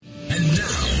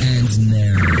And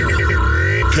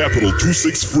now, Capital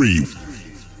 263.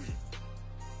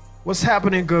 What's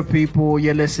happening, good people?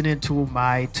 You're listening to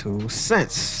My Two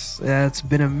Cents. It's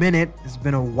been a minute. It's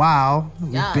been a while.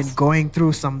 Yes. We've been going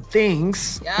through some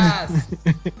things. Yes.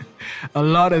 A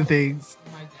lot of things.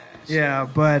 Oh my gosh. Yeah,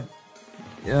 but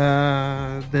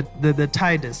the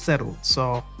tide is settled.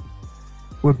 So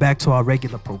we're back to our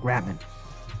regular programming.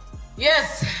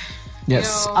 Yes.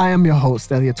 Yes, You know, I am your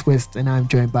host, Elliot Twist, and I'm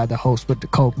joined by the host with the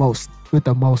co-most, with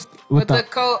the most, with the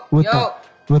with yo.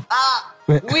 the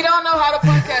with. We don't know how to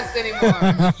podcast anymore.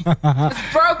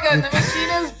 It's broken. The machine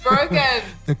is broken.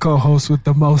 The co-host with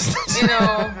the most. You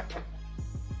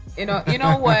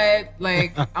know what?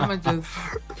 Like, I'ma just.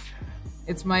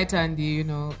 It's my turn,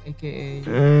 aka.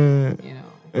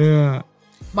 Yeah.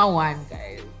 My one,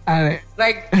 guys. I,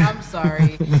 I'm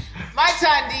sorry. My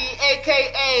Tandy,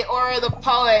 aka or the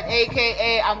poet,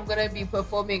 aka I'm gonna be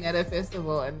performing at a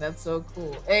festival, and that's so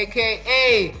cool.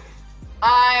 Aka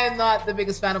I'm not the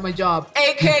biggest fan of my job.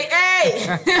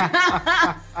 AKA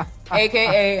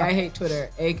AKA I hate Twitter.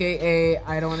 AKA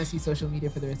I don't want to see social media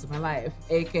for the rest of my life.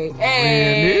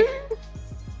 AKA Really?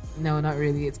 No, not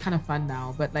really. It's kind of fun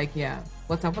now. But yeah.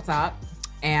 What's up?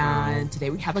 And today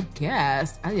we have a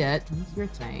guest. Elliot, do your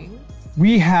thing.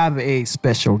 we have a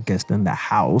special guest in the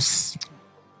house.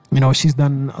 She's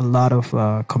done a lot of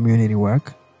community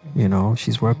work.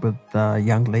 She's worked with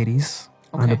young ladies,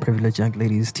 underprivileged young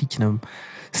ladies, teaching them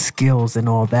skills and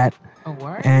all that. Oh,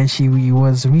 word? And she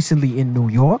was recently in New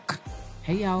York.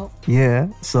 Hey, y'all. Yeah,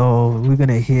 so we're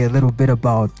gonna hear a little bit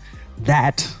about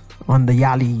that on the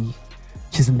YALI.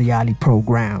 She's in the YALI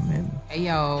program, and Hey,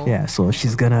 yo. yeah, so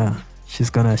she's gonna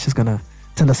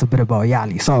tell us a bit about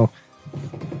YALI. So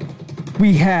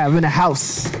we have in the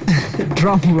house,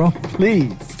 drum roll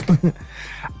please,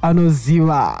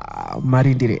 Anoziva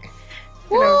Marindire.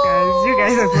 Hello guys, you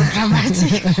guys are so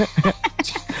dramatic.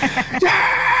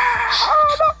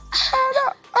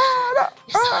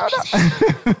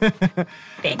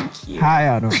 Thank you. Hi,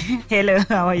 Ano. Hello,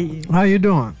 how are you? How you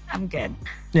doing? I'm good.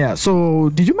 Yeah, so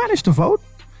did you manage to vote?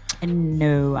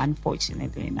 No,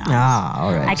 unfortunately not.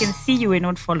 All right. I can see you were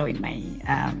not following my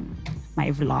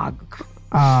my vlog.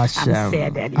 Sham. I'm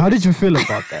sad, Daddy. How did you feel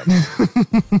about that?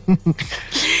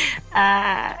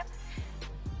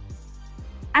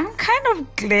 I'm kind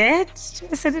of glad to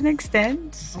a certain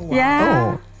extent. Oh, wow.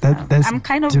 Yeah. That's I'm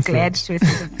kind of different. glad to a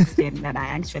certain extent that I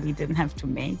actually didn't have to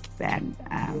make that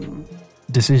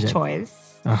Decision.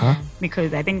 choice. Uh-huh.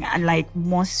 Because I think, unlike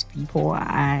most people,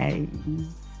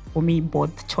 for me,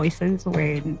 both choices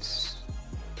weren't.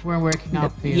 We're working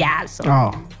out for you. Yeah, so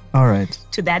Oh, all right.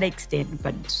 to that extent.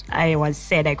 But I was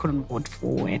said I couldn't vote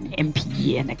for an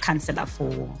MP and a councillor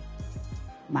for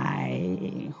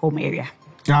my home area.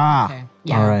 Okay.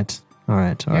 Yeah. All right.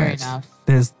 Fair enough.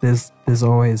 There's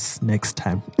always next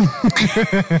time. In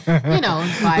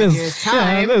 5 years'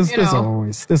 time. There's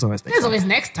always next There's time. always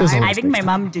next There's time. I think my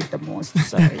mom did the most.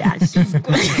 So yeah, she's good.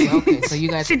 Okay, so you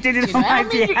guys. She did it on my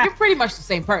behalf. you're pretty much the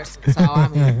same person. So I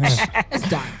mean, it's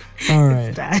done. All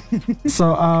right.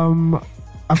 So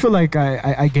I feel like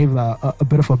I gave a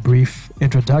bit of a brief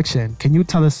introduction. Can you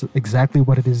tell us exactly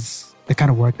what it is, the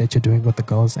kind of work that you're doing with the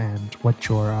girls, and what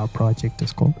your project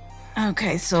is called?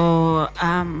 Okay, so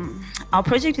our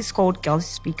project is called Girls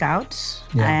Speak Out,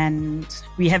 Yeah. and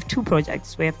we have two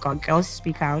projects. We have got Girls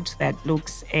Speak Out that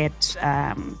looks at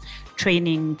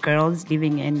training girls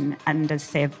living in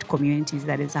underserved communities,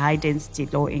 that is high density,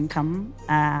 low income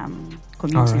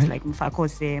communities Alright. like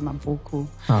Mfakose, Mamfuku.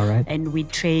 All right. And we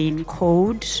train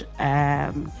code,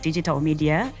 digital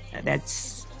media,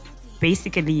 that's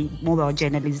basically mobile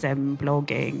journalism,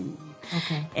 blogging.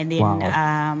 Okay. And then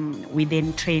Wow. we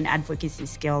then train advocacy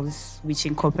skills, which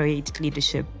incorporate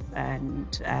leadership and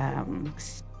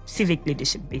civic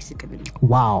leadership, basically.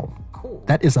 Wow. Cool.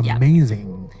 That is Yeah.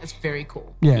 amazing. That's very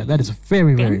cool. Yeah, that is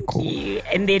very, very Thank cool. you.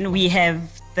 And then we have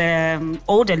the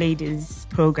older ladies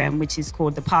program, which is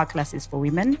called the Power Classes for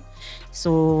Women.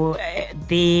 So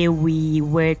there we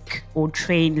work or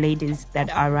train ladies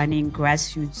that are running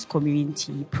grassroots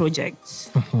community projects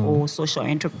or social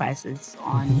enterprises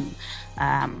on,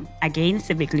 again,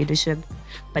 civic leadership.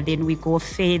 But then we go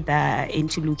further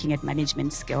into looking at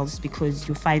management skills, because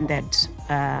you find that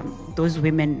those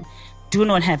women do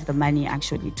not have the money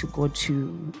actually to go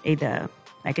to either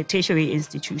like a tertiary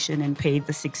institution and pay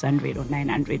the 600 or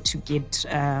 900 to get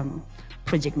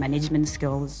project management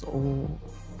skills or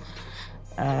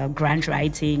grant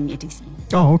writing, etc.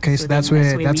 Oh, okay. So So that's then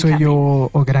where that's where we come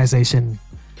your organization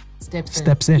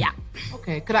steps in. Yeah.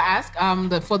 Okay. Could I ask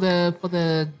for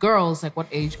the girls, like what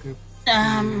age group?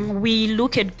 We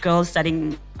look at girls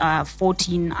starting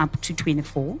 14 up to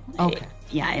 24. Okay.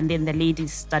 Yeah, and then the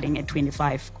ladies starting at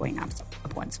 25 going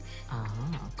upwards.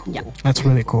 Cool. Yeah. That's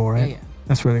really cool, right? Yeah.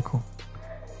 That's really cool.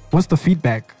 What's the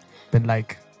feedback been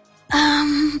like?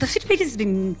 The feedback has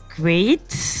been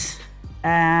great.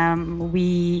 I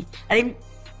think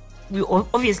we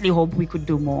obviously hope we could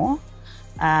do more.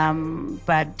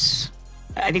 But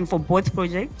I think for both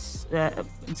projects,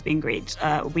 it's been great.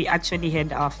 We actually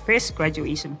had our first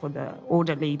graduation for the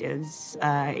older ladies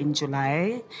in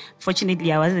July.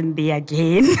 Fortunately, I wasn't there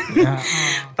again. Yeah.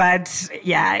 But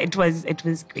yeah, it was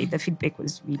great. The feedback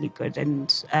was really good. And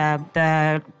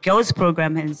the girls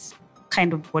program has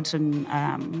kind of gotten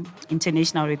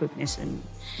international recognition.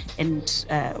 And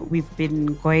we've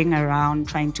been going around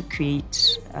trying to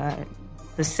create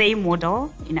the same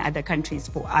model in other countries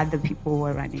for other people who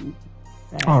are running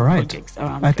All right. projects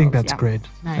around I think girls. that's Yeah. great.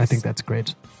 Nice. I think that's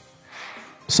great.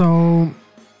 So,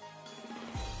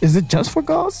 is it just for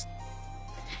girls?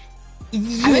 I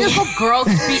think it's called Girls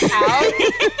Speak Out.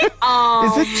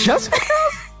 Is it just for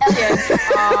girls? Elliot.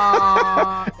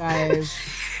 Guys.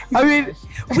 I mean,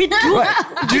 We do.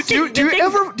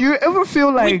 do you ever feel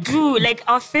We like do. Like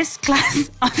our first class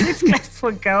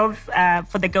for girls,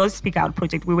 for the Girls Speak Out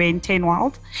project, we were in 10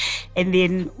 World. And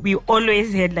then we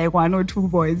always had like 1 or 2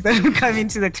 boys that would come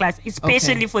into the class,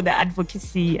 especially for the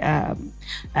advocacy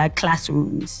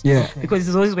classrooms. Yeah.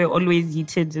 Because those were always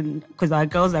heated, and because our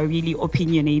girls are really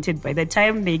opinionated. By the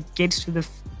time they get to the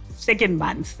second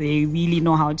month, they really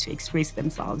know how to express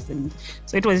themselves. And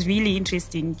so it was really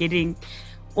interesting getting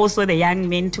also the young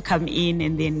men to come in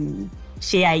and then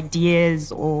share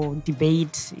ideas or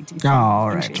debate. It is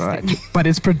all right. interesting. But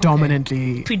it's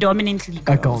predominantly Predominantly a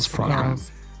girls. girls program.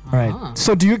 Yeah. Right.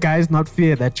 So do you guys not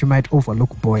fear that you might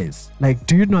overlook boys? Like,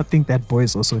 do you not think that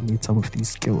boys also need some of these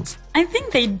skills? I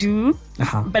think they do,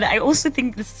 Uh-huh. but I also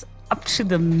think it's up to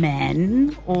the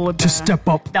man or To step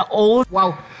up. the old.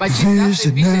 Wow. But she's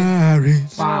absolutely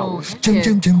Visionaries. Wow. Jum, Elliot.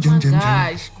 jum, jum, Oh jum, my jum, jum.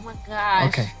 gosh. Oh my gosh.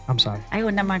 Okay, I'm sorry. I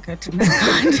want to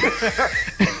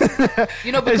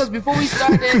You know, because before we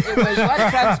started, it was what?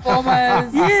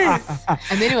 Transformers. Yes.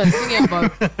 And then he was singing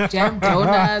about jam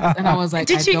donuts. And I was like,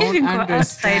 Did I you don't even go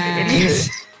understand. outside, Elliot?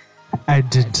 I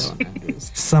did. Don't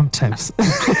understand. Sometimes.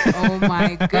 Oh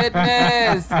my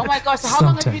goodness. Oh my gosh. So how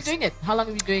long have you been Sometimes. doing it? How long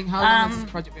has this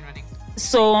project been running?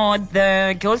 So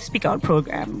the Girls Speak Out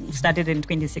program started in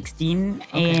 2016,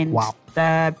 and Wow.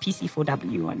 the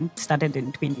PC4W one started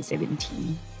in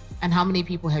 2017. And how many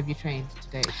people have you trained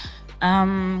today?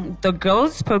 The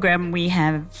girls program, we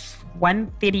have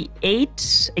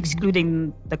 138,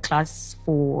 excluding the class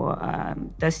for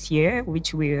this year,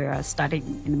 which we're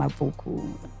starting in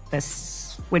Mapuku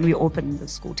when we open the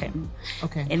school term.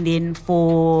 Okay. And then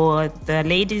for the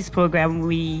ladies program,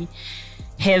 we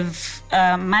have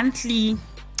monthly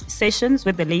sessions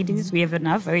with the ladies. We have an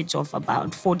average of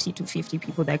about 40 to 50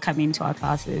 people that come into our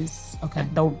classes. Okay.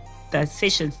 The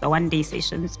sessions, the 1-day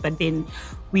sessions. But then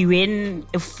we ran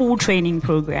a full training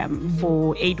program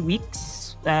for 8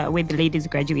 weeks where the ladies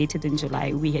graduated in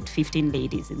July. We had 15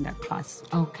 ladies in that class.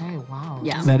 Okay, wow.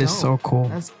 Yeah. That is dope. so cool.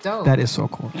 That's dope. That is so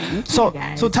cool. Thank So, you,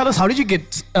 guys. so tell us, how did you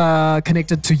get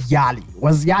connected to YALI?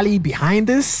 Was YALI behind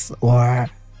this, or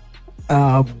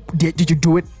did you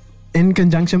do it in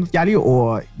conjunction with YALI,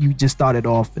 or you just started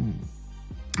off and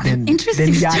then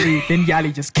Interesting then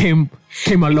YALI just came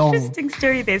along? Interesting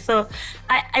story there. So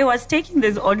I was taking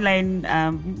these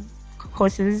online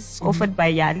courses offered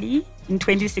by YALI in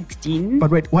 2016.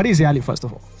 But wait, what is YALI first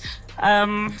of all?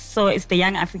 So it's the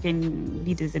Young African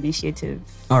Leaders Initiative.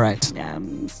 All right.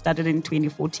 Started in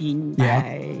 2014 Yeah.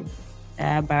 by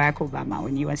Barack Obama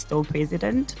when he was still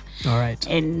president. All right.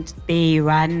 And they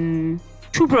run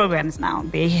 2 programs now.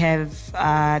 They have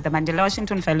the Mandela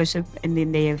Washington Fellowship, and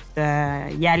then they have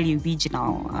the YALI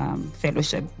Regional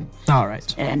Fellowship. All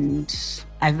right. And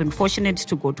I've been fortunate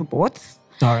to go to both.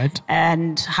 All right.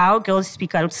 And how Girls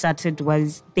Speak Out started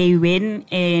was they ran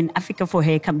an Africa for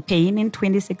Her campaign in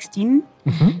 2016,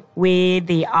 where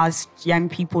they asked young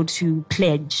people to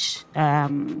pledge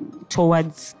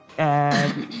towards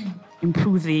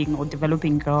improving or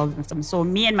developing girls and stuff. So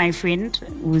me and my friend,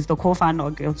 who is the co-founder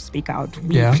of Girls Speak Out,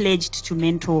 we pledged to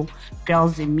mentor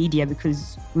girls in media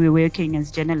because we were working as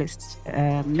journalists,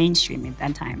 mainstream at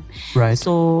that time. Right.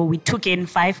 So we took in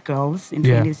 5 girls in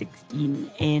Yeah. 2016,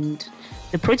 and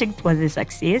the project was a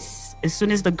success. As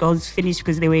soon as the girls finished,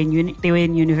 because they were in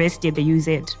university at the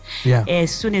UZ. Yeah.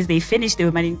 As soon as they finished,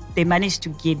 they managed to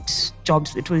get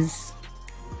jobs. It was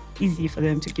easy for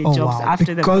them to get Oh, jobs wow.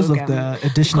 after Because the of program. the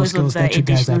additional Because of skills the that you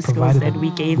guys additional have skills provided that we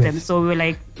them gave with. them. So we were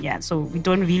like, yeah, so we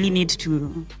don't really need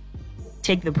to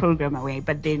take the program away.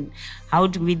 But then how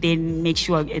do we then make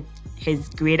sure it has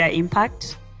greater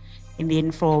impact? And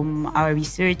then from our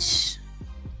research,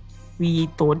 we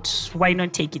thought, why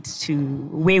not take it to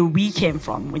where we came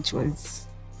from, which was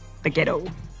the ghetto.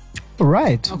 All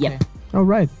right. Okay. Yep. All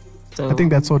right. So I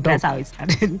think that's so dope. That's how it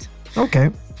started. Okay.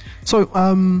 So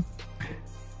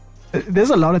there's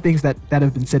a lot of things that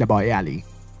have been said about YALI,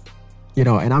 you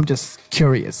know, and I'm just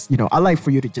curious. You know, I like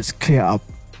for you to just clear up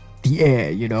the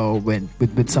air, you know,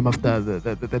 with some of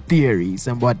the theories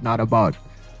and whatnot about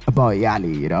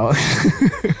YALI, you know.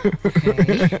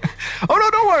 Okay. Oh no,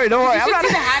 don't worry. You I'm should not.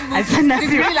 see the hand movements.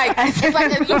 It's really like,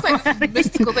 it looks like this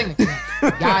mystical thing.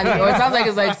 YALI, or it sounds like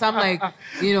it's like some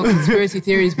conspiracy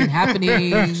theories been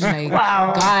happening. Like,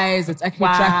 Wow. guys, it's actually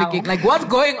Wow. trafficking. Like, what's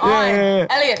going on? Yeah.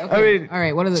 Elliot, okay. I mean, all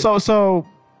right, what is it? So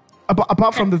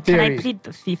apart from the Can theory, I plead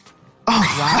the fifth? Wow.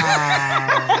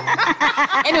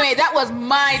 Anyway, that was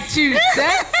my 2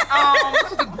 cents.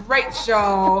 This was a great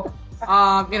show.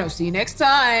 See you next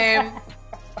time.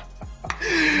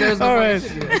 There's no all more right.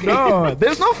 interview. No,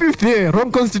 there's no fifth here.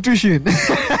 Wrong constitution.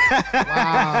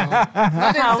 Wow.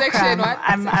 Not in section, what?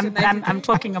 I'm Section 93? I'm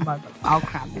talking about the foul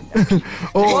crime.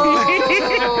 Oh,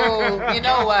 Whoa, you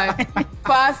know what?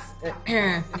 Pass.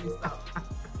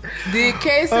 The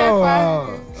case. oh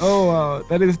wow.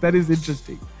 That is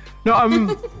interesting.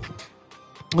 No,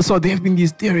 so there have been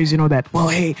these theories, you know, that, well,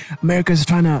 hey, America's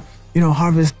trying to, you know,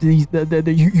 harvest the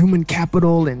human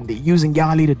capital, and they're using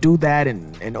YALI to do that,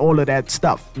 and all of that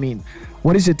stuff. I mean,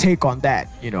 what is your take on that?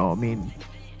 You know, I mean,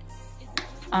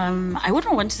 I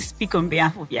wouldn't want to speak on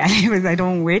behalf of YALI because I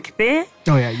don't work there.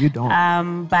 oh yeah, you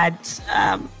don't. But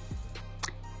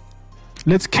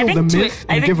Let's kill the think to- myth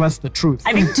I and think- give us the truth.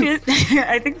 I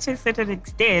think to a certain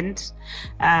extent,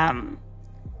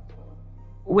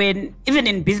 when even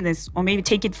in business, or maybe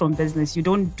take it from business, you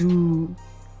don't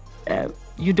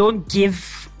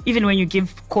give, even when you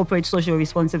give corporate social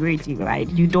responsibility, right?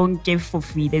 You don't give for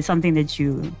free. There's something that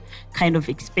you kind of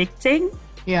expecting.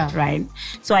 Yeah. Right.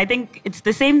 So I think it's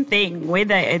the same thing,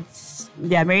 whether it's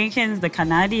the Americans, the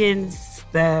Canadians,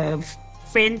 the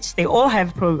French, they all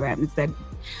have programs that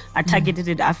are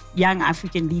targeted at young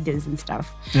African leaders and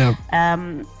stuff. Yeah.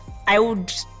 I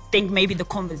would think maybe the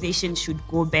conversation should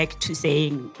go back to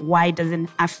saying, why doesn't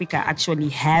Africa actually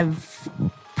have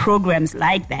programs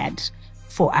like that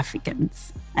for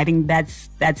Africans? I think that's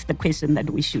the question that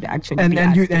we should actually be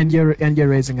asking. You're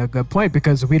raising a good point,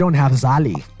 because we don't have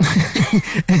YALI.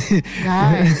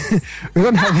 Guys. We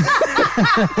don't have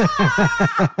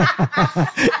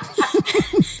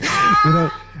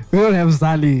we don't have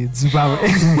YALI in Zimbabwe.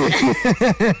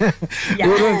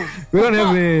 Yeah. we don't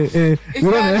have If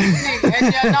you're listening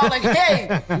and you're now like, hey,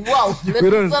 whoa,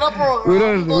 let's set up a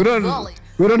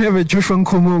we don't have a Joshua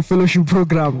Nkomo fellowship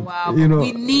program. Wow, you know,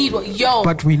 we need one. Yo.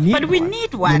 but we need But we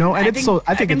need one. You know, and I it's think-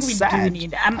 I think I it's think we do sad.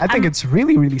 need- I think it's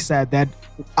really, really sad that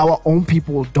our own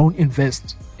people don't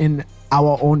invest in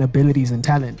our own abilities and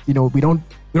talent. You know, we don't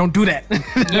do that.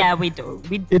 Yeah, we do.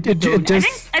 We It don't.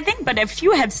 just- I think, but a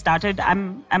few have started.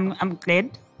 I'm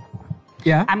glad.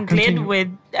 Yeah. I'm glad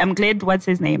continue. what's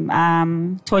his name?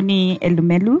 Tony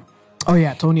Elumelu Oh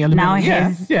yeah, Tony Elumelu. now yeah,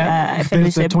 has yeah. a There's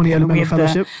fellowship. the Tony We Elumelu have the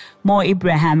fellowship. More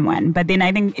Abraham one. But then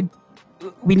I think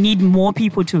we need more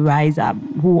people to rise up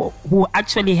who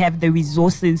actually have the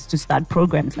resources to start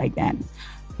programs like that.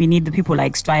 We need the people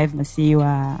like Strive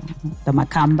Masiwa, the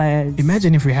Makambas.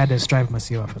 Imagine if we had a Strive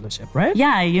Masiwa fellowship, right?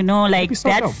 Yeah, you know, like be so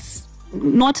that's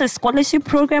not a scholarship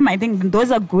program. I think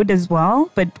those are good as well,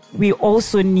 but we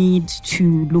also need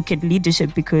to look at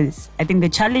leadership, because I think the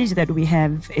challenge that we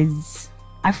have is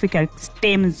Africa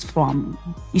stems from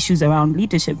issues around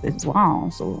leadership as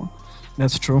well. So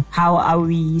That's true. how are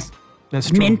we That's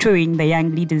true. mentoring the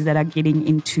young leaders that are getting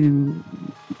into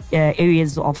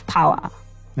areas of power,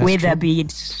 That's whether true. be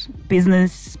it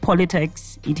business,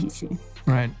 politics, etc.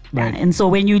 Right. Yeah, Right. and so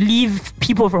when you leave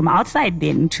people from outside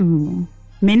then to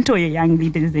mentor your young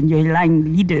leaders and your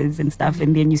young leaders and stuff,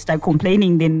 and then you start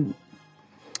complaining, then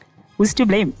who's to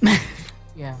blame?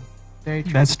 Yeah. Very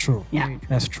true. That's true. Yeah.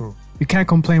 That's true. You can't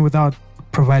complain without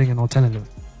providing an alternative.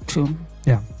 True.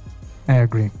 Yeah, I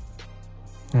agree.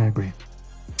 All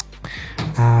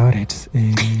right.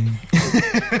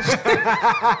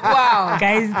 Wow.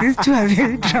 Guys, these two are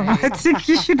very dramatic.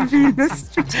 You should be in the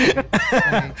studio.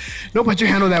 No, but you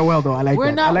handle that well, though. I like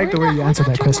that. I like the way you answer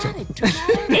that question.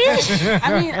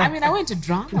 I mean, I went to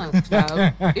drama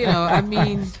club. You know, I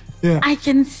mean, I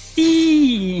can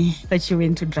see that you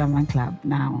went to drama club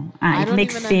now. I It don't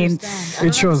makes even sense. understand. I don't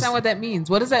It shows. understand what that means.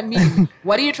 What does that mean?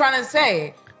 What are you trying to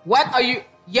say? What are you?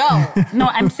 Yo, No,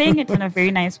 I'm saying it in a very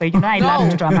nice way. I No.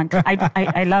 love drama.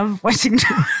 I love watching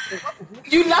drama.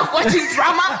 you love watching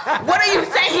drama? What are you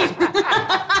saying?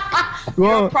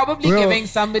 You're probably giving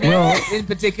somebody in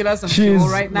particular some fuel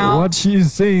right now. What she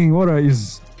is saying,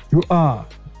 you are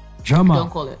drama. Don't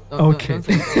call it. Okay. Don't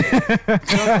say it.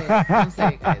 Don't say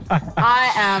it, guys.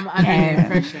 I am under the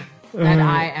impression that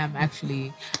I am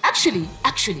actually,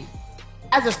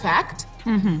 as a fact,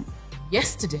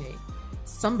 yesterday,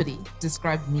 somebody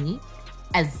described me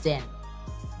as Zen.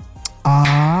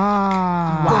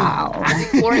 Ah. Wow.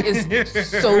 Or is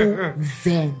so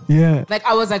Zen. Yeah. Like,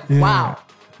 I was like, wow.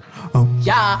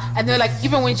 Yeah. And they're like,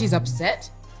 even when she's upset,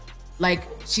 like,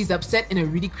 she's upset in a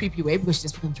really creepy way because she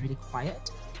just becomes really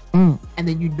quiet. And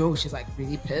then she's like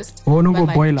really pissed. Oh, no But, go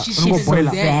like, boiler. she's No go so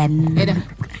boiler. Zen. And,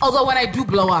 although when I do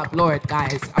blow up, Lord,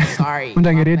 guys, I'm sorry. When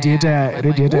I My get bad.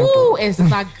 But, like, woo, it's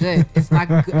not good. It's not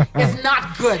good. It's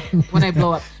not good when I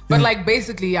blow up. But like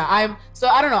basically, yeah, I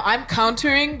don't know. I'm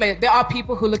countering. Like there are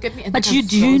people who look at me and But think you I'm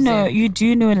do so know, Zen. you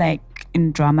do know, like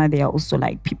in drama, there are also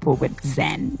like people with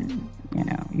Zen.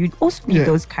 You also meet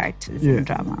those characters in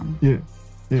drama. Yeah.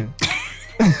 Yeah.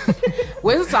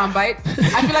 Where's the soundbite?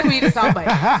 I feel like we need a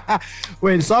soundbite.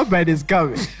 Wait, soundbite is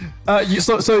coming.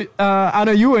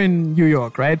 Anna, you were in New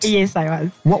York, right? Yes, I was.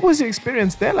 What was your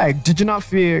experience there like? Did you not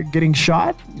fear getting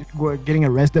shot? Or getting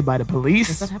arrested by the Does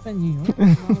police? that happen in New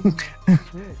York?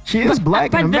 She is black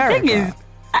But in the America. thing is,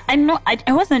 I know I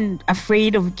wasn't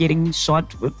afraid of getting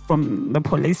shot from the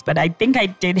police, but I think I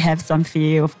did have some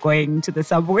fear of going to the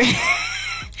subway.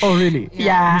 Oh, really?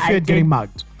 Yeah, You feared I getting did.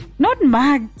 mugged? Not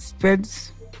mugged,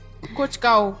 but Coach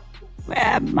Cow.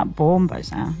 my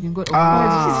bombas. You go.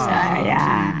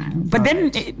 Yeah, but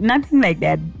then nothing like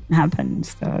that happened.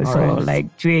 So right.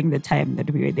 like during the time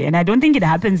that we were there, and I don't think it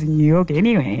happens in New York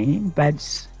anyway.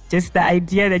 But just the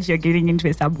idea that you're getting into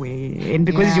a subway, and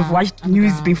because you've watched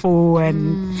news before,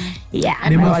 and And I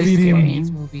was must feed him. very-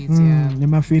 these movies, yeah. They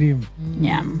might feed him.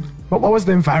 yeah. But what was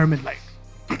the environment like?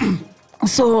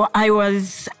 So I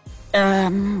was,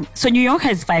 so New York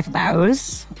has 5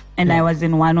 boroughs, and I was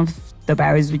in one of the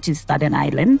boroughs, which is Staten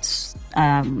Island.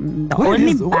 The What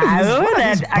only is- what is- borough what are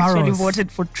that these actually boroughs?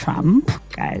 voted for Trump,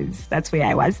 guys. That's where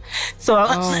I was. So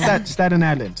Staten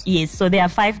Island. yes, so there are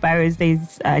 5 boroughs.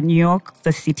 There's New York,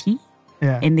 the city,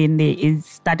 Yeah. and then there is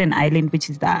Staten Island, which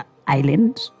is the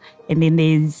island, and then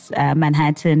there's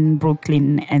Manhattan,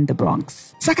 Brooklyn, and the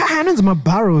Bronx. Saka Islands, my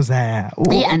boroughs there.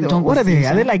 and don't What go are they? see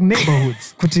Are they like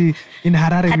neighborhoods? Kuti in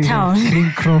Harare, we have Town.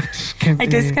 Greencroft, I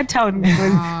just cut down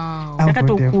because Wow.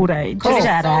 Takatokura. It's Oh, so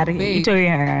Harare. big. It's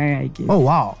Harare, I guess. Oh,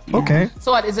 wow. Yeah. Okay.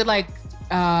 So what is it like?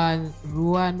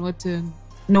 Rua Norton.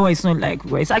 No, it's not like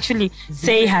it's actually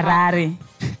say Harare.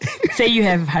 Say you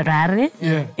have Harare,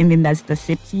 Yeah. and then that's the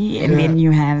city, and Yeah. then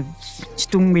you have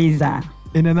Chitungwiza.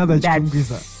 In another That's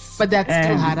Chitungwiza. But that's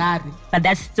still Um, Harare. but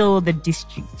that's still the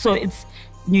district. So it's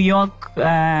New York.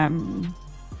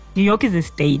 New York is a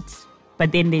state,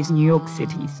 but then there's New York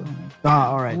City. So,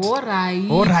 All right. Alright.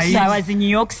 All right. so I was in New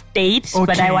York State, but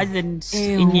Okay. I wasn't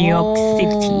in New York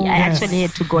City. I Yes. actually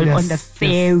had to go Yes. on the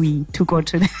ferry to go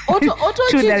to the Auto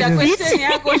to chinja the question city.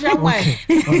 yako shamwai.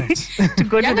 All right. to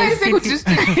go to Yanga the ise ku city.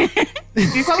 district.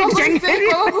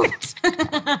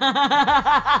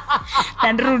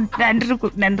 Kwa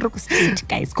Nandru state,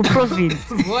 guys. Ku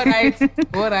province. Alright.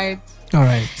 Alright. All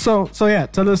right. So yeah,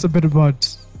 tell us a bit about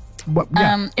what.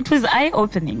 Yeah. It was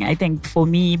eye-opening, I think, for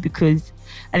me because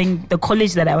I think the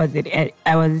college that I was at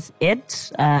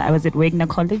Wagner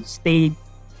College.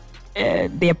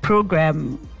 Their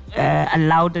program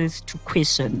allowed us to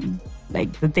question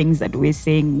like the things that we're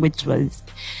saying, which was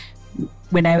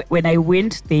when I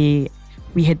went there,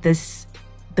 we had this.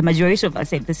 The majority of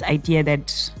us had this idea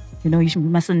that you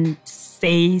mustn't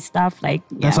say stuff like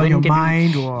That's when on your you're getting-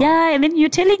 mind, or Yeah, and then you're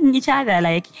telling each other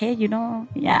like, hey, you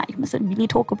mustn't really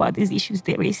talk about these issues,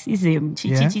 the racism,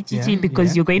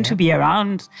 because you're going to be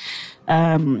around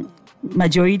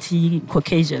majority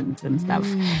Caucasians and stuff.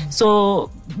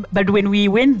 So, but when we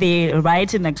went there,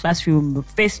 right in the classroom,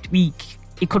 first week,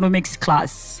 economics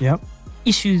class, Yep.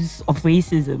 issues of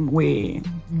racism were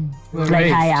like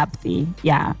raised. high up there.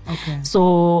 Yeah. Okay.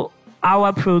 So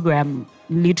our program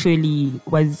literally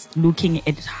was looking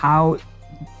at how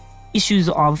issues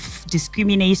of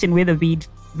discrimination, whether be it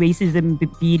racism,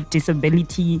 be it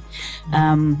disability,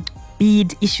 be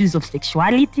it issues of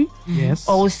sexuality. Yes.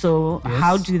 Also, Yes.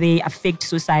 how do they affect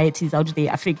societies? How do they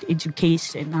affect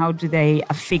education? How do they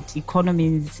affect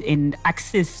economies and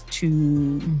access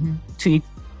to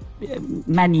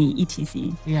money,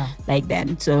 etc. Yeah. Like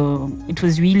that. So it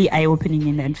was really eye-opening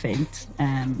in that fact.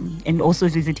 And also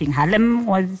visiting Harlem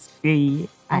was very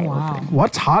eye-opening.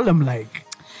 What's Harlem like?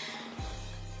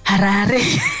 Harare.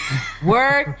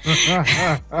 Word.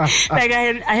 Like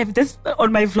I have this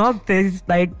on my vlog. There's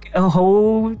like a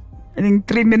whole, I think,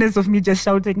 3 minutes of me just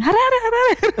shouting Harare,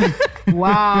 Harare.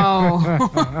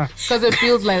 Wow. Because it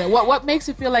feels like what makes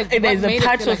it feel like There's what a made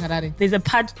part it feel of like Harare? there's a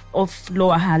part of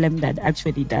Lower Harlem that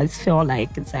actually does feel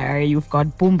like it's Harare. You've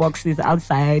got boomboxes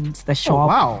outside the shop.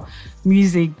 wow.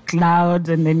 Music loud,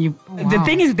 and then you. wow. The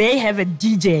thing is, they have a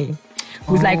DJ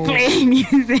who's like playing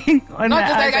music on Not the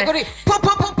just like I outside. go to pop,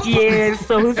 pop, pop, pop. Yes,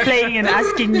 so who's playing and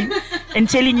asking you and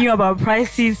telling you about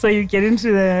prices, so you get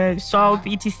into the shop,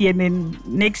 etc. And then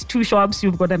next 2 shops,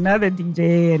 you've got another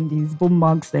DJ and these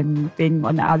boombox and thing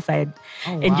on the outside.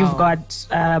 And you've got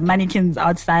mannequins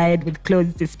outside with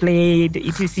clothes displayed,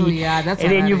 etc. So, yeah, that's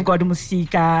and then Harare. you've got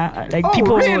musika, like Oh,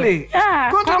 people. really?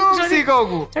 Yeah.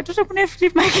 Konto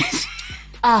Flip market.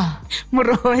 Ah,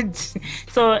 Muroj.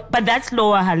 So, but that's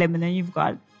Lower Harlem, and then you've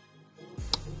got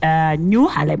New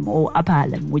Harlem or Upper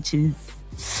Harlem, which is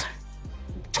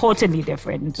totally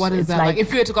different. what is It's that like?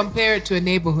 If you were to compare it to a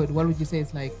neighborhood, what would you say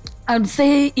it's like? I'd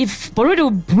say if Borodo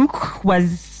Brook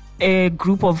was a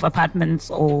group of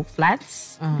apartments or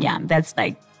flats, yeah, that's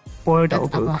like Borodo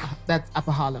Brook. That's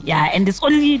Upper Harlem. Yeah, and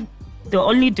the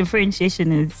only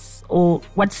differentiation is, or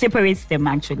what separates them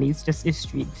actually, is just a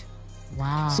street.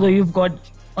 Wow. So you've got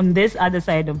on this other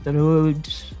side of the road,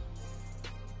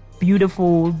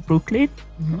 beautiful Brooklyn,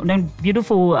 then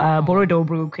beautiful Borodo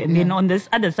Brook, and then on this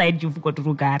other side you've got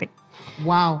Rugari.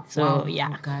 Wow. So, wow.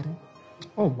 yeah. Got it.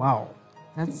 Oh, wow.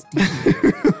 That's deep.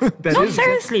 No,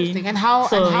 seriously. Interesting. And how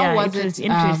was it was it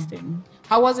interesting.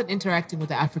 How was it interacting with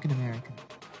the African American?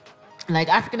 Like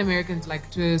African Americans,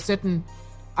 like to a certain,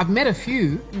 I've met a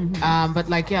few, but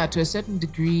like to a certain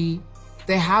degree,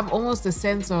 they have almost a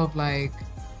sense of like,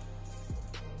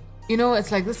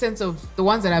 it's like the sense of the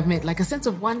ones that I've met, like a sense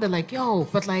of wonder, like you're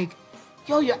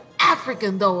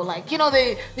African though, like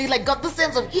they like got the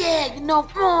sense of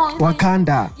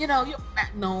Wakanda. you're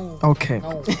no. Okay.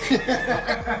 No.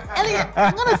 Elliot,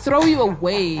 I'm gonna throw you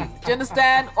away. Do you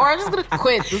understand? Or I'm just gonna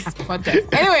quit this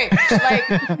podcast. Anyway,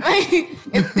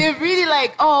 they're really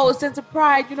like, sense of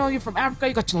pride. You're from Africa.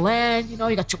 You got your land. You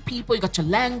got your people. You got your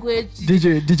language. Did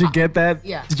you get that?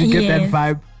 Yeah. Did you get that Yes.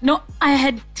 vibe? No, I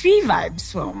had 3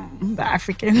 vibes from the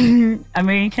African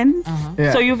Americans.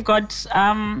 Yeah. So you've got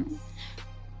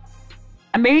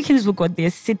Americans who got their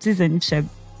citizenship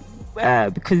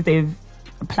because they've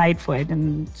applied for it,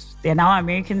 and they're now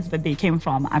Americans, but they came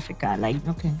from Africa, like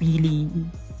really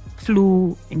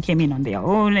flew and came in on their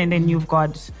own. And then you've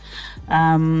got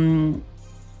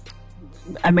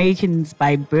Americans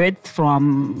by birth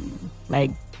from,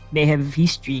 like, they have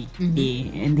history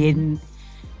there. And then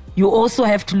you also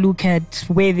have to look at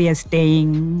where they are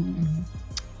staying.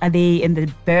 Are they in the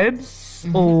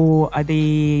burbs or are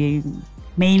they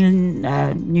main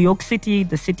New York City,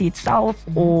 the city itself,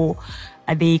 or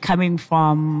are they coming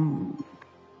from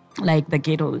like the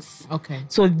ghettos? Okay.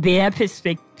 So their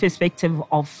perspective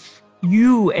of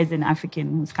you as an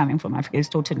African who's coming from Africa is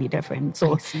totally different.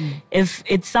 So if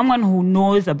it's someone who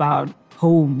knows about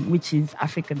home, which is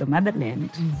Africa, the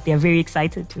motherland, they're very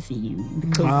excited to see you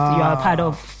because you are part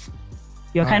of,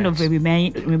 you're kind of a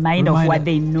reminder of what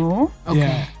they know. Okay.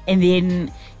 Yeah. And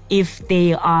then if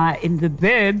they are in the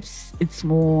burbs, it's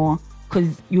more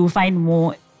because you'll find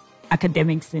more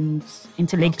academics and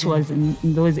intellectuals in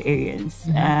those areas.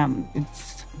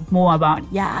 It's more about,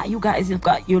 you guys have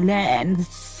got your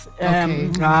lands,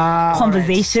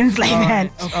 conversations like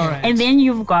that. All right. And then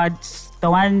you've got the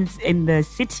ones in the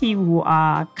city who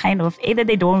are kind of, either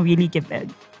they don't really give a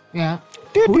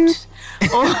hoot,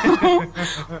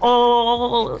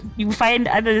 or you find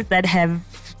others that have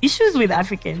issues with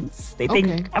Africans. They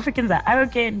think Africans are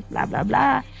arrogant, blah blah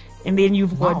blah. And then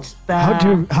you've got the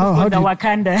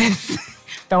Wakandas,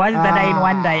 the ones that are in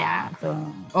Wanda.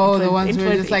 So the ones who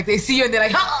are just like, they see you and they're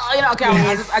like,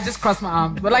 I just crossed my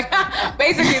arms. But like,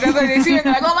 basically, that's what they see you and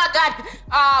they're like, oh my God,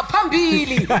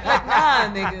 Pambili. Like,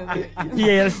 nah, nigga.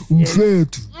 yes.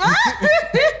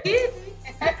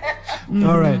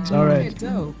 All right.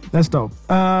 That's dope.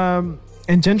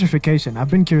 And gentrification. I've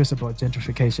been curious about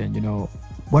gentrification.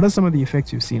 What are some of the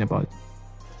effects you've seen about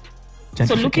gentrification?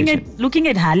 So looking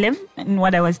at Harlem and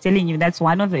what I was telling you, that's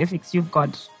one of the effects. You've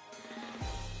got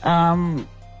 2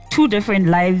 different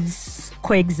lives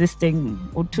coexisting,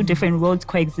 or 2 different worlds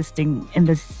coexisting in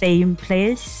the same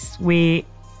place, where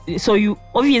so you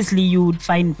would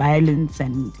find violence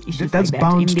and issues that's like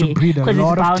that bound to breed a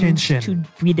lot of tension. To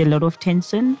breed a lot of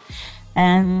tension.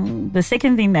 And the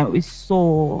second thing that we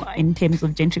saw in terms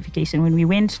of gentrification when we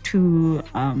went to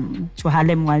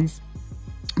Harlem was,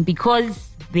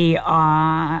 because there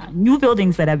are new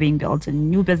buildings that are being built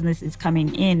and new businesses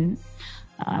coming in,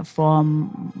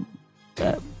 from...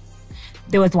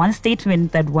 there was one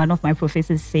statement that one of my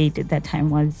professors said at that time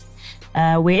was,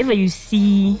 wherever you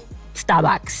see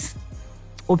Starbucks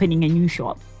opening a new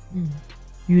shop,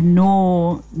 you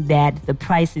know that the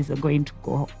prices are going to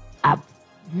go up.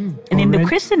 And then the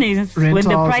question is, when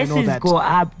the prices go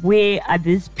up, where are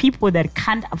these people that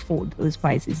can't afford those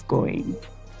prices going?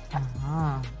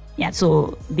 Yeah,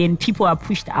 so then people are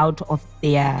pushed out of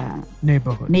their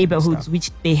neighborhoods, which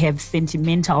they have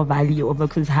sentimental value over,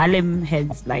 because Harlem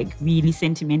has like really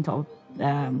sentimental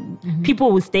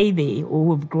people who stay there or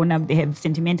who have grown up, they have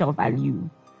sentimental value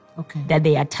that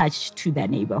they attach to their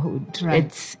neighborhood. Right.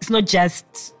 It's not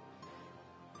just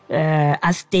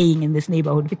us staying in this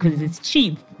neighborhood because it's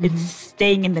cheap. It's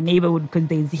staying in the neighborhood because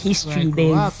there's history.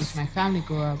 There's my family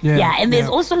grew up. Yeah, and there's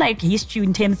also like history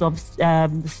in terms of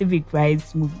the civic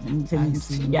rights movement. And,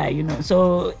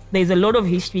 so there's a lot of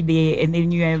history there. And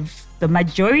then you have the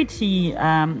majority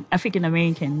African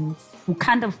Americans who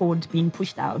can't afford being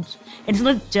pushed out. And it's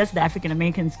not just the African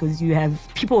Americans, because you have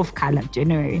people of color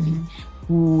generally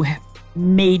who have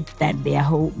made that their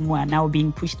home, who are now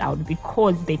being pushed out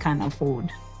because they can't afford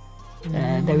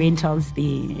the rentals there.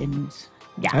 And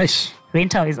nice.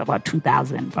 Rental is about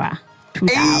 2,000, bruh.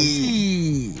 2,000.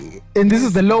 Hey. And this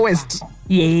is the lowest.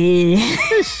 Yeah.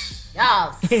 Yes.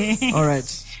 All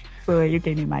right. So you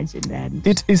can imagine that.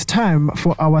 It is time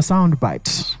for our sound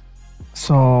bite.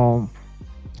 So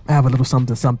I have a little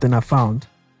something I found.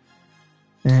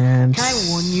 And can I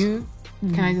warn you?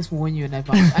 Can I just warn you in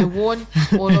advance? I warn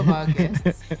all of our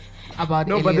guests about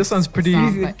No, but this sounds pretty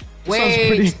easy.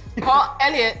 Wait. Call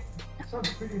Elliot.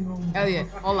 Elliot,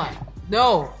 hold on.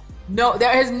 No,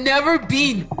 there has never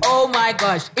been. Oh my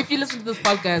gosh. If you listen to this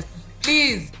podcast,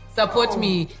 please support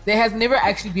me. There has never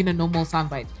actually been a normal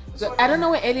soundbite. So I don't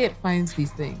know where Elliot finds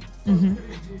these things.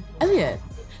 Elliot,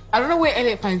 I don't know where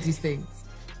Elliot finds these things.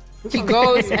 He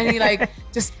goes and he like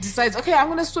just decides, okay, I'm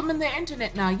gonna swim in the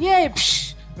internet now. Yay,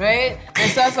 psh, right?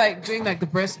 And starts like doing like the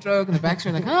breaststroke and the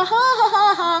backstroke, like ha ha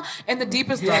ha ha, and the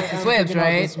deepest stuff, the swims,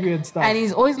 right? Weird stuff. And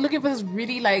he's always looking for this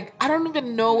really like, I don't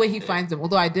even know where he finds them.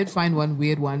 Although I did find one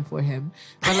weird one for him,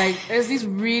 but like there's these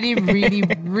really, really,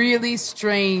 really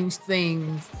strange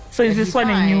things. So is this one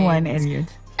a new one, Elliot?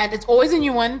 And it's always a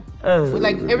new one.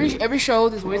 Like every show,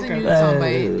 there's always a new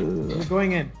soundbite. We're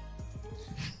going in.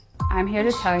 I'm here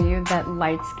to tell you that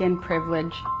light skin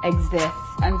privilege exists.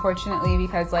 Unfortunately,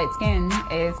 because light skin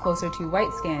is closer to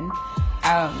white skin,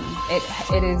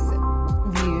 it is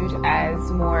viewed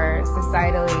as more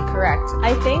societally correct.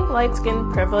 I think light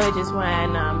skin privilege is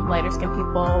when lighter skin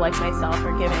people like myself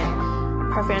are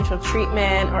given preferential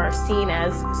treatment or are seen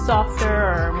as softer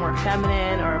or more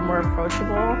feminine or more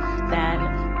approachable than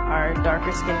our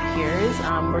darker skinned peers.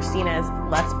 We're seen as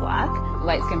less black.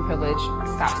 Light skin privilege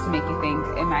stops to make you think,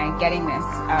 am I getting this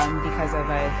because of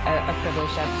a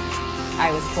privilege that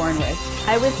I was born with?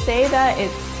 I would say that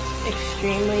it's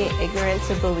extremely ignorant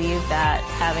to believe that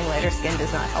having lighter skin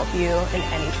does not help you in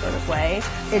any sort of way.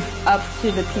 It's up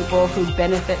to the people who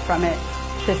benefit from it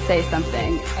to say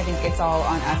something. I think it's all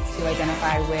on us to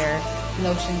identify where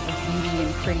notions of beauty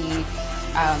and pretty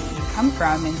come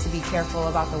from, and to be careful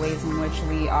about the ways in which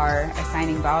we are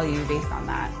assigning value based on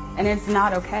that. And it's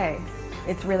not okay.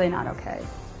 It's really not okay.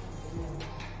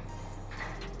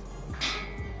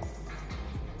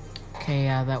 Okay,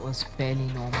 yeah, that was fairly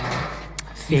normal.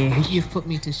 You've put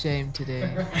me to shame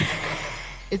today.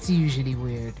 It's usually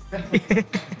weird.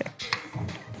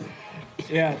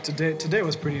 Yeah, today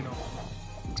was pretty normal.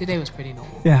 Today was pretty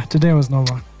normal. Yeah, today was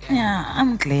normal. Yeah,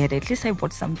 I'm glad. At least I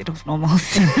brought some bit of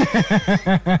normalcy.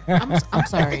 I'm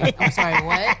sorry. I'm sorry.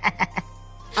 What?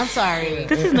 I'm sorry.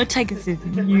 This is not targeted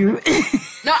at you.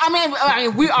 No, I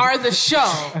mean, we are the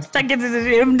show. It's targeted at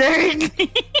him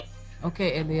directly.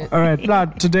 Okay, Elliot. All right,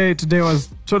 lad. Today was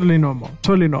totally normal.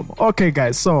 Totally normal. Okay,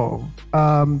 guys. So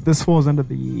this falls under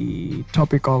the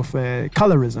topic of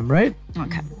colorism, right?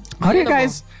 Okay. How do you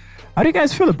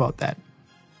guys feel about that?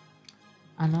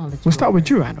 I know. We'll start with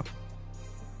you, Anno.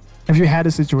 Have you had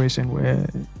a situation where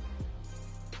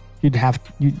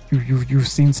you've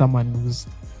seen someone whose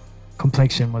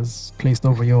complexion was placed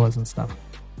over yours and stuff?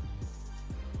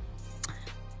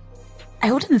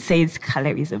 I wouldn't say it's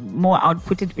colorism, more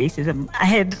outputted racism.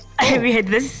 We had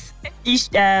this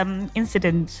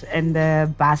incident in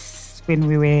the bus when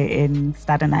we were in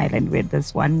Staten Island with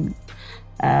this one.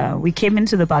 We came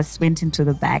into the bus, went into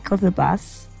the back of the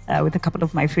bus with a couple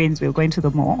of my friends. We were going to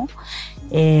the mall,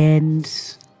 and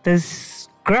this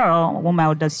girl, whom I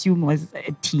would assume was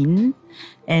a teen,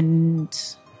 and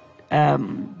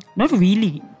not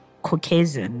really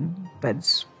Caucasian,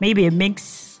 but maybe a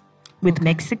mix with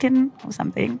Mexican or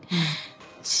something.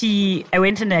 I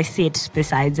went and I sat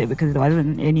beside her because there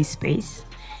wasn't any space.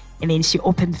 And then she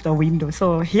opened the window.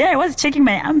 So here I was checking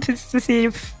my armpits to see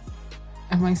if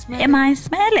Am I smelling? am I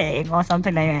smelling or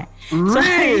something like that.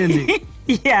 Really? So,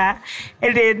 yeah.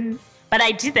 And then, but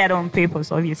I did that on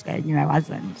purpose. Obviously, I knew I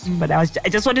wasn't. But I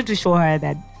just wanted to show her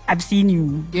that I've seen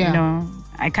you. Yeah. You know,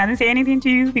 I can't say anything to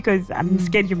you because I'm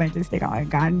scared you might just take out a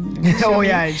gun. Oh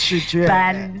yeah, it should. Yeah.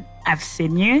 But I've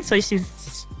seen you. So she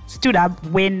stood up,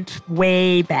 went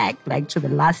way back, like to the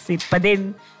last seat. But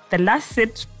then the last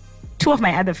seat, two of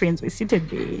my other friends were seated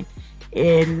there.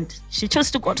 And she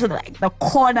chose to go to the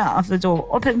corner of the door,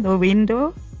 open the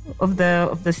window of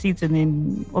the seats, and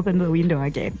then open the window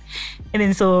again. And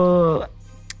then so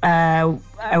I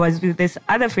was with this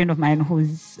other friend of mine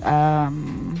who's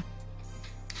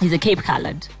he's a Cape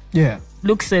Colored. Yeah.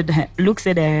 Looks at her,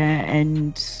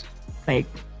 and like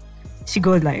she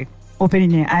goes like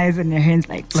opening her eyes and her hands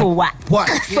like, so what? What?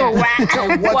 So what?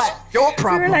 So what's your We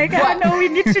problem? were like, I don't know, we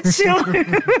need to chill. We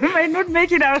might not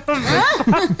make it out of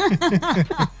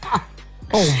this.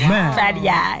 Oh man. But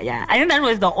yeah. I think that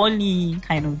was the only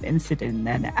kind of incident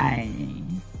that I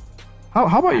How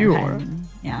about you, Aura?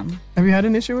 Yeah. Have you had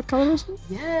an issue with colorism?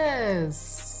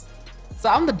 Yes. So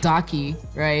I'm the darkie,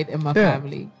 right, in my Yeah.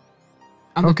 family.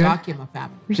 I'm Okay. the darkie in my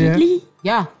family. Really?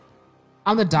 Yeah.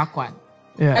 I'm the dark one.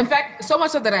 Yeah. In fact, so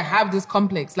much so that I have this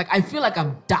complex. Like, I feel like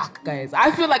I'm dark, guys.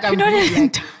 I feel like I'm You're not really, even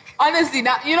like, dark. honestly,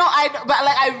 not, but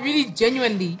like, I really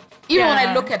genuinely, even when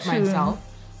I look at true. myself,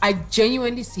 I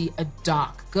genuinely see a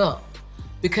dark girl.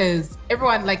 Because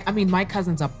everyone, like, I mean, my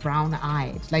cousins are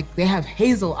brown-eyed. Like, they have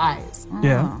hazel eyes.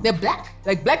 Yeah. They're black,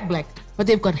 like black, but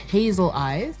they've got hazel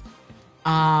eyes.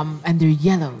 And they're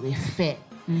yellow, they're fair.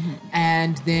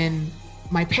 And then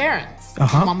my parents,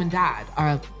 mom and dad,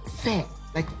 are fair.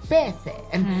 Like fair.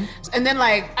 And then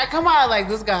like I come out like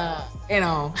this guy,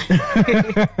 a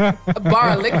bar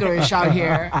of licorice out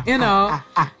here, and I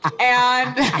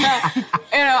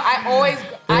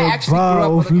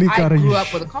actually grew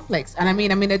up with a complex. And I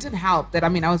mean it didn't help that I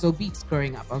was obese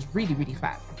growing up. I was really, really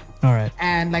fat. All right.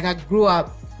 And like I grew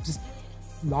up just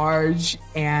large,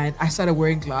 and I started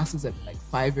wearing glasses at like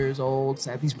 5 years old.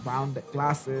 So I had these round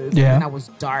glasses. Yeah. And I was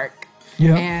dark.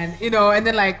 Yeah. And and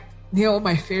then like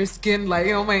my fair skin, like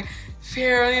my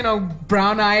fair,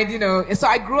 brown-eyed, and so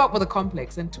I grew up with a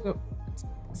complex and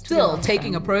still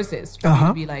taking a process for me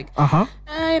to be like,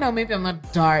 maybe I'm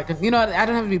not dark, and I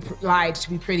don't have to be light to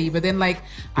be pretty, but then like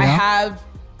I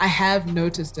have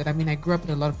noticed it. I mean, I grew up in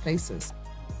a lot of places,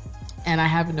 and I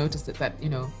have noticed it that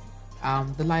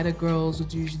the lighter girls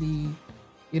would usually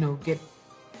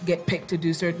get picked to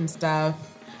do certain stuff.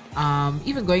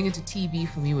 Even going into TV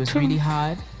for me was really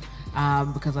hard.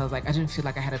 Because I was like, I didn't feel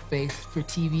like I had a face for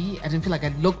TV. I didn't feel like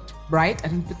I looked right. I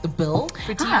didn't fit the bill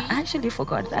for TV. I actually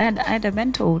forgot. I had a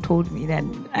mentor who told me that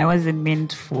I wasn't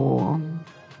meant for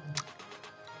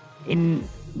in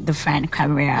the fan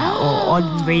camera or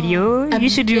on radio. You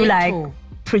should do like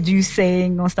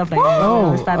producing or stuff like that.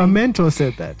 Oh, a mentor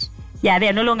said that. Yeah, they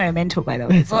are no longer a mentor, by the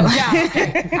way. So.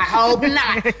 Okay. I hope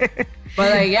not.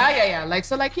 But like, yeah. Like,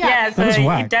 so like, Yeah, so That is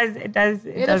whack. it does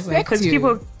affects because you.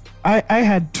 people. I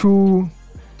had two.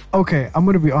 Okay, I'm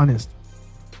gonna be honest.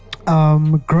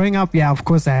 Growing up, yeah, of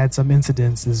course, I had some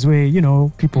incidences where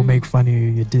people make fun of you,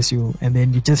 you diss you, and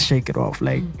then you just shake it off.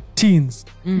 Like teens,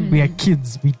 we are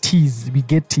kids, we tease, we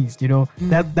get teased.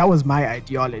 That was my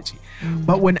ideology.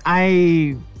 But when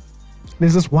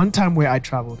there's this one time where I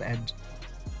traveled, and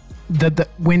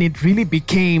when it really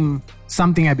became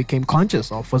something I became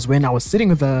conscious of was when I was sitting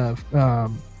with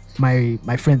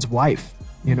my friend's wife,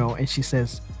 and she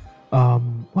says,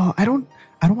 well, I don't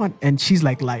want, and she's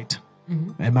like light,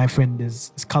 and my friend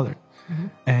is colored,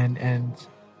 and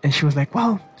she was like,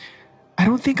 well, I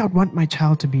don't think I'd want my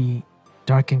child to be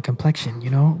dark in complexion,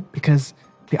 because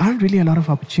there aren't really a lot of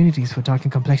opportunities for dark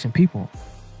in complexion people.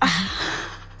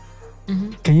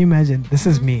 Can you imagine? This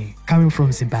is me coming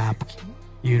from Zimbabwe.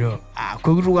 It's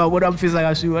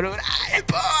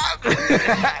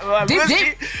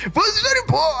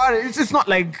not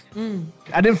like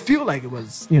I didn't feel like it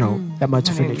was that much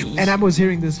of an issue. And I was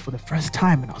hearing this for the first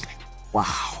time, and I was like,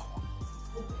 wow,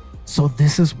 so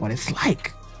this is what it's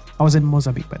like. I was in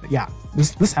Mozambique, but yeah,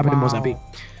 this happened in Mozambique.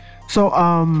 So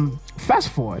fast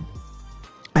forward,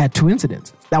 I had two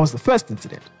incidents. That was the first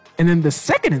incident, and then the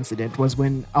second incident was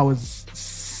when I was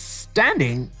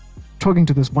standing talking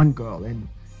to this one girl, and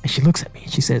she looks at me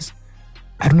and she says,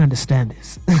 I don't understand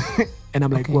this. And I'm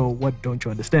like, well, what don't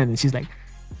you understand? And she's like,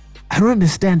 I don't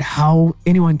understand how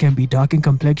anyone can be dark in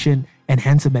complexion and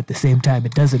handsome at the same time.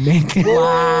 It doesn't make any sense.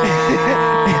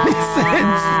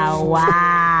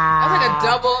 Wow. It's like a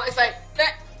double. It's like,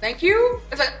 thank you.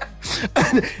 It's like,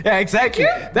 Yeah, exactly.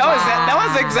 That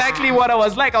was exactly what I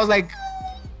was like. I was like,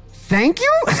 thank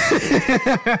you.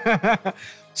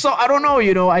 So I don't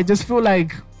know, I just feel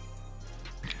like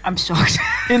I'm shocked.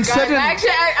 in certain, actually,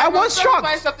 I was shocked.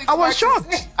 I was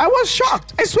shocked. I was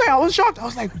shocked. I swear, I was shocked. I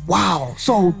was like, wow.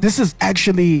 So this is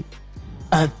actually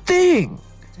a thing.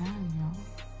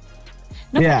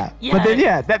 No, Yeah. But then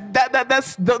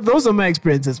those are my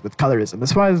experiences with colorism.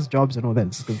 As far as jobs and all that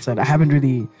is concerned, I haven't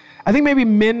really. I think maybe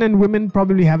men and women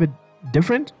probably have it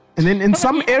different. And then in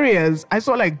some areas, I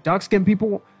saw like dark-skinned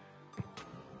people.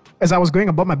 As I was going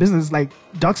about my business, like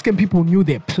dark-skinned people knew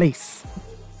their place.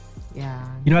 Yeah.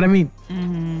 You know what I mean?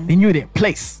 Mm-hmm. They knew their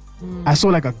place. I saw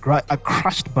like a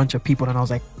crushed bunch of people, and I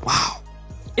was like, wow.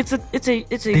 It's a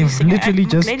They've literally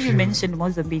just. I'm glad you mentioned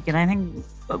Mozambique, and I think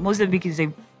Mozambique is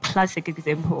a classic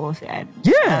example of that.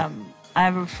 Yeah. I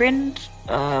have a friend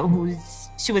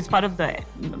she was part of the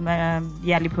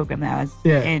YALI program that I was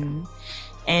in,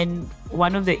 and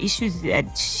one of the issues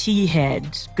that she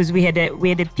had, because we had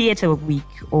a theater week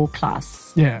or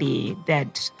class there,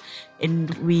 and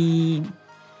we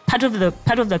part of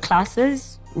the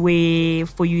classes were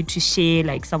for you to share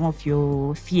like some of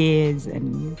your fears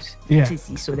and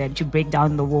so that you break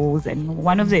down the walls. And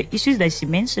one of the issues that she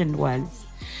mentioned was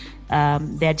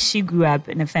that she grew up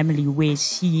in a family where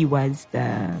she was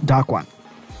the dark one.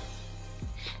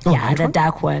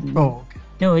 Dark one. Oh, okay.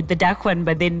 No, the dark one.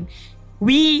 But then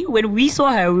when we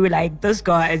saw her, we were like, this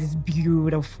girl is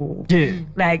beautiful. Yeah.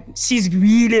 Like, she's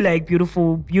really like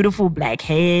beautiful black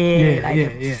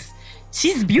hair.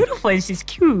 She's beautiful and she's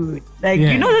cute. Like,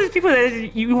 you know those people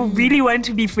that you really want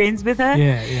to be friends with her?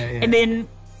 Yeah. And then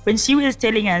when she was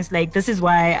telling us, like, this is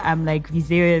why I'm like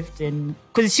reserved, and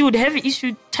because she would have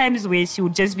times where she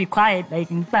would just be quiet,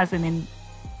 like in class, and then,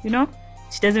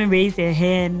 she doesn't raise her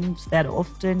hands that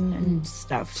often and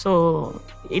stuff. So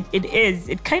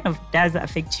it kind of does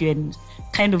affect you and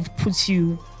kind of puts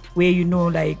you where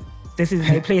like, this is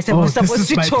my place. I'm supposed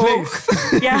to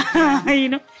talk. Yeah,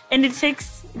 and it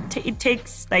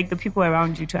takes like the people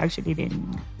around you to actually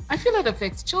then. I feel it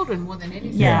affects children more than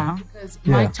anything. Yeah. Because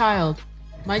my child,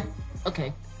 my child.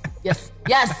 Okay,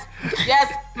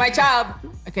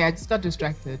 I just got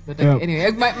distracted. But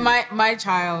anyway, my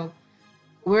child,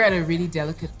 we're at a really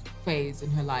delicate phase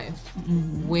in her life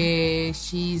where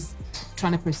she's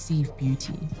trying to perceive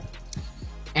beauty.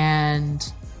 And,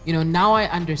 now I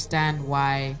understand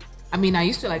why. I mean, I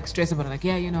used to like stress about it, like,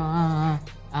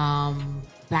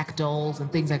 black dolls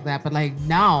and things like that. But like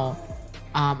now,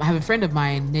 I have a friend of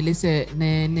mine, Neliswe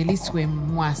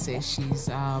Mwase. She's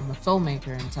a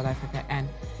filmmaker in South Africa, and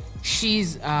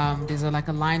she's there's a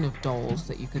line of dolls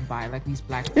that you can buy, like these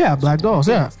black dolls,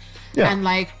 yeah. And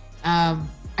like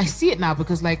I see it now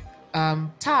because like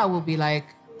Ta will be like,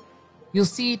 you'll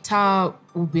see Ta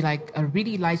will be like a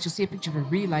really light, you'll see a picture of a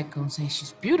really light girl and say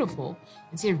she's beautiful,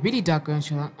 and see a really dark girl and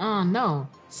she'll like, oh no,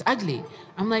 it's ugly.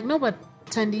 I'm like, no, but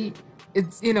Tandi,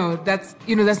 it's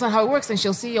that's not how it works. And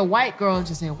she'll see a white girl and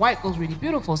she'll say a white girl's really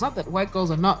beautiful. It's not that white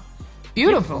girls are not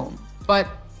beautiful, but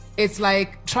it's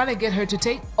like trying to get her to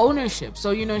take ownership.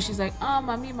 So she's like,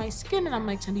 mommy, my skin. And I'm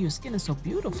like, Tandi, your skin is so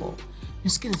beautiful.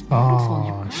 Your skin is beautiful.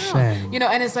 You're brown.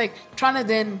 And it's like trying to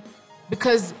then,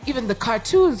 because even the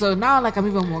cartoons, so now like I'm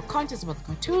even more conscious about the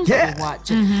cartoons that I watch.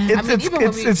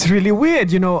 It's really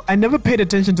weird, I never paid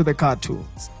attention to the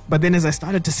cartoons. But then as I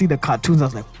started to see the cartoons, I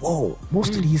was like, whoa,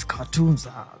 most of these cartoons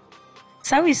are... It's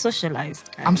how we socialized,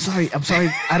 guys. I'm sorry.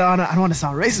 I don't want to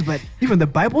sound racist, but even the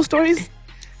Bible stories,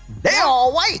 they're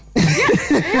all white.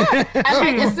 Yeah. And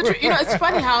like, it's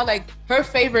funny how like her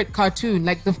favorite cartoon,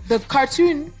 like the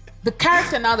cartoon, the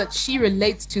character now that she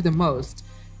relates to the most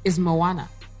is Moana.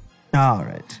 All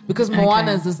right. Because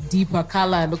Moana is this deeper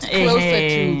color, looks closer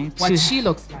to what she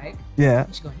looks like. Yeah.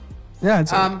 Where's she going? Yeah,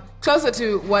 it's closer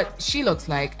to what she looks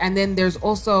like. And then there's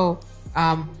also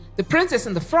the princess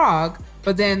and the frog,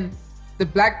 but then the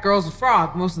black girl's a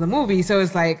frog most of the movie. So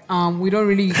it's like we don't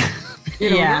really, we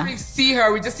don't really see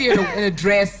her. We just see her in a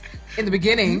dress in the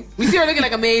beginning. We see her looking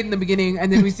like a maid in the beginning,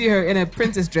 and then we see her in a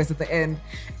princess dress at the end.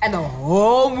 And the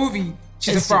whole movie,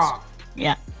 she's a frog.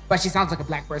 But she sounds like a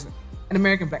black person. An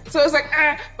American black. So it's like,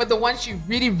 but the one she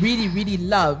really, really, really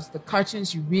loves, the cartoon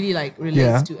she really like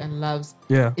relates to and loves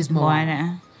is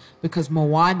Moana. Because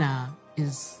Moana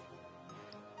is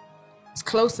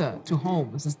closer to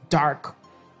home. It's this dark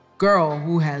girl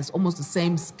who has almost the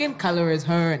same skin color as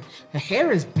her, and her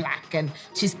hair is black, and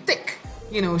she's thick.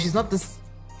 She's not this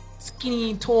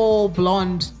skinny, tall,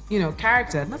 blonde,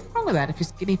 character. Nothing wrong with that. If you're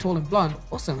skinny, tall, and blonde,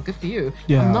 awesome, good for you.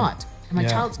 I'm not. And my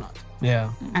child's not.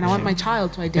 Yeah. And I want my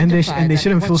child to identify. And they that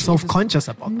shouldn't what feel she is self-conscious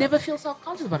about that. Never feel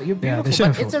self-conscious about it. You're Yeah, they beautiful,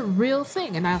 shouldn't but it's feel. a real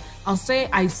thing. And I'll say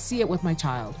I see it with my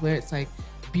child, where it's like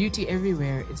beauty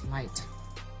everywhere is light.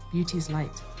 Beauty is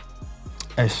light.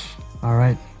 All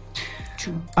right.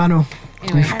 True. Ano,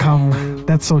 Anyway. we've come.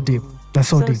 That's so deep. That's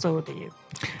so deep. So deep.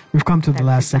 We've come to the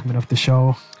last segment of the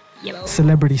show.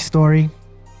 Celebrity story.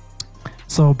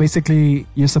 So basically,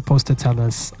 you're supposed to tell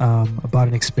us about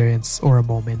an experience or a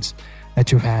moment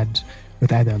that you've had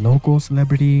with either a local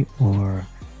celebrity or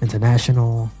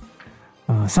international.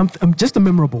 Something, just a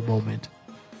memorable moment.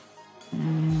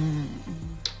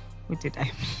 Who did I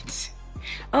meet?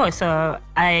 Oh, so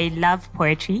I love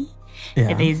poetry.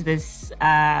 Yeah. There's this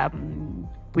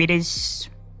British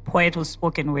poet or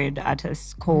spoken word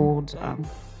artist called,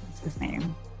 what's his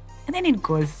name? And then it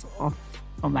goes off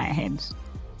on my head.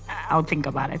 I'll think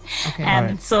about it. Okay.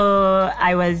 Alright. So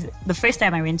the first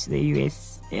time I went to the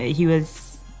US, he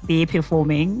was there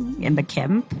performing in the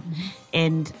camp.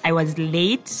 And I was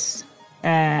late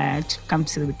to come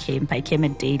to the camp. I came a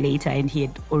day later and he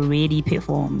had already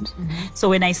performed. So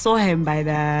when I saw him by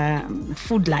the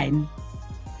food line,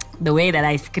 the way that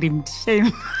I screamed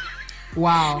shame,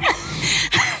 Wow.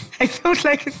 I felt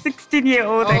like a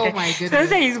 16-year-old. Oh, my So goodness.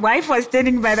 his wife was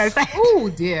standing by the side. Oh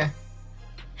dear.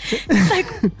 It's like,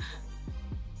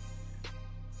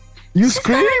 You she's got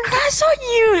screamed? a crush on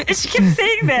you. And she kept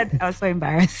saying that. I was so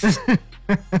embarrassed.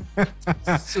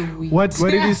 Sweet. What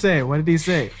did he say? What did he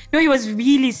say? No, he was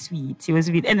really sweet. He was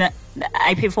really, and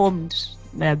I performed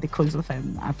because of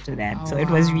him after that. So it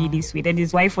was really sweet. And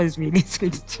his wife was really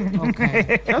sweet too.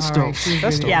 Okay. That's All dope. right, she's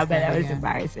That's really dope. Yeah, but that was Yeah.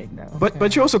 embarrassing though.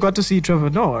 But you also got to see Trevor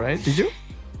Noah, right? Did you?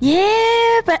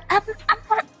 Yeah, but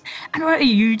I'm not a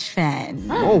huge fan.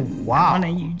 Oh wow! I'm not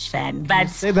a huge fan. But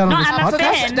Say that on no, this I'm podcast? a So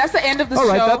fan. that's the end of the All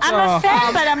right, show. that's- I'm a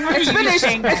fan, but I'm not a It's huge finished.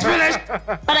 fan. It's finished.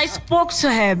 But I spoke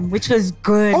to him, which was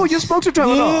good. Oh, you spoke to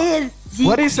Trevor Noah? Yes.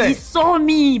 What did he say? He saw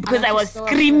me because I was saw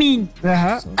screaming.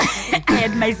 Uh-huh. I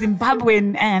had my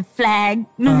Zimbabwean flag,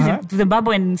 no, Uh-huh.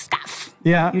 Zimbabwean scarf.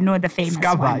 Yeah. You know the famous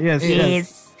Scarf, one. yes,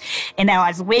 yes. And I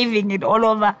was waving it all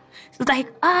over. So it's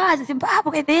like,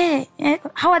 Zimbabwe there. Yeah.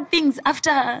 How are things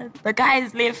after the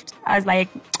guys left? I was like,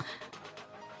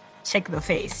 check the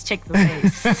face.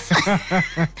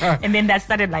 And then that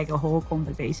started like a whole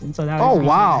conversation. So that was Oh, really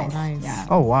wow. nice. Yeah,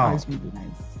 Oh, wow. That was really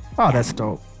nice. Oh, that's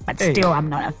dope. But Hey. still, I'm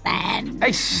not a fan.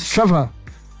 Hey, Trevor,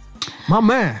 my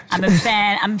man. I'm a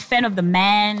fan. I'm a fan of the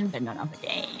man, but not of the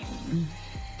game.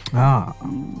 Ah,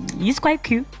 He's quite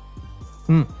cute.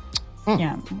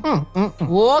 Yeah.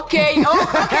 Okay.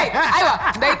 Oh, okay.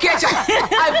 Iowa, they catch up.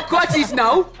 I've got it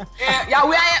now. Yeah,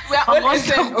 we are all a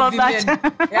also fan of the got men.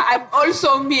 that. Yeah, I'm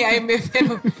also me. I'm a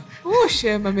fan of. Oh,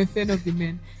 shame. I'm a fan of the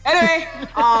men. Anyway,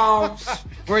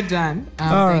 we're done.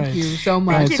 All Thank right. you so All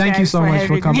much. right, thank you guys so for much for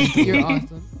having coming me. through. You're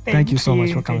awesome. Thank you so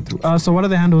much for coming through. So what are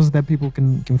the handles that people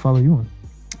can follow you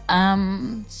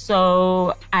on?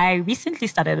 So I recently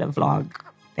started a vlog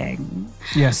thing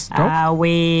Yes, dope.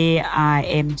 where I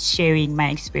am sharing my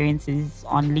experiences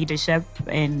on leadership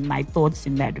and my thoughts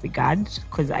in that regard,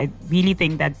 because I really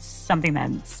think that's something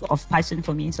that's of passion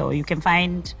for me. So you can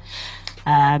find,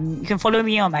 you can follow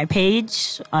me on my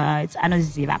page. It's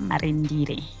Anoziva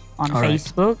Marindire on All right.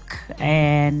 Facebook.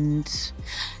 And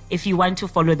if you want to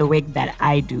follow the work that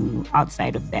I do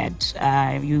outside of that,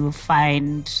 you will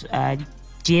find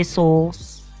GSO,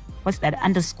 what's that,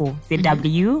 _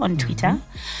 ZW on Twitter,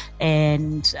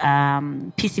 and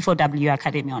PC4W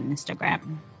Academy on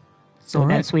Instagram. So All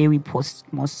right. that's where we post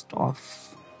most of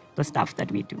the stuff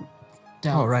that we do.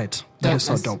 All right, that is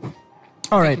so Dope. dope.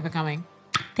 All Thank right, you for coming.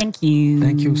 Thank you.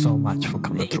 thank you so much for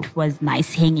coming through. It was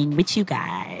nice hanging with you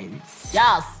guys.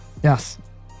 Yes. Yes,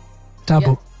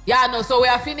 Tabu. Yeah, no, so we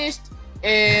are finished.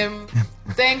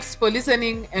 Thanks for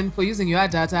listening and for using your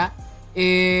data.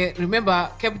 Remember,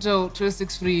 Capital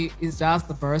 263 is just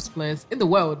the best place in the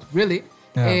world, really.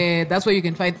 Yeah. That's where you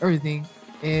can find everything.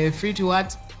 Free to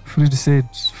what? Free to say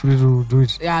it, free to do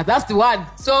it. Yeah, that's the one.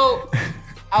 So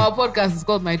our podcast is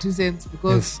called My 2 Cents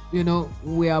because, Yes. you know,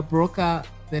 we are broker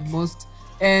than most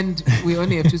and we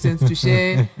only have 2 cents to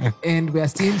share and we are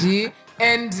stingy.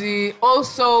 And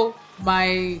also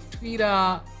my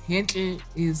Twitter handle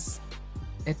is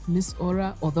at Miss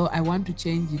Aura, although I want to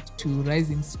change it to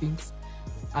Rising Sphinx.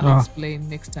 I'll explain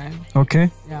next time. Okay,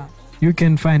 Yeah. you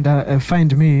can find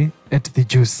me at the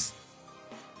Juice.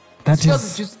 That Spell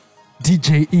is the juice.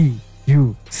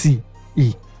 DJEUCE.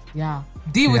 Yeah.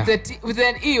 D with Yeah. the T, with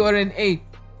an E or an A.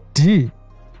 D.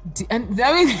 D, and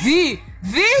that means D. D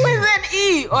with an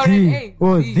E or an D. A.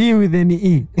 Oh, D. D with an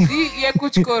E. D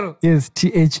Yekuchikoro. Yes, THE.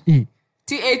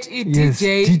 THE Yes,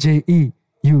 DJ.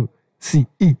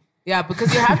 DJEUCE. Yeah,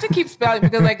 because you have to keep spelling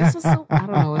because like it's just so, I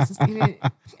don't know. It's just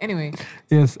anyway.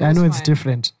 Yes, I know it's fine.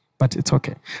 different, but it's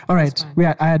okay. All right,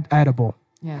 I had a ball.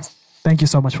 Yes. Thank you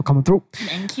so much for coming through.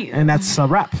 Thank you. And that's a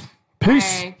wrap.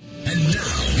 Peace. Bye.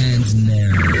 And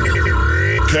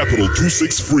now. Capital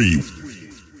 263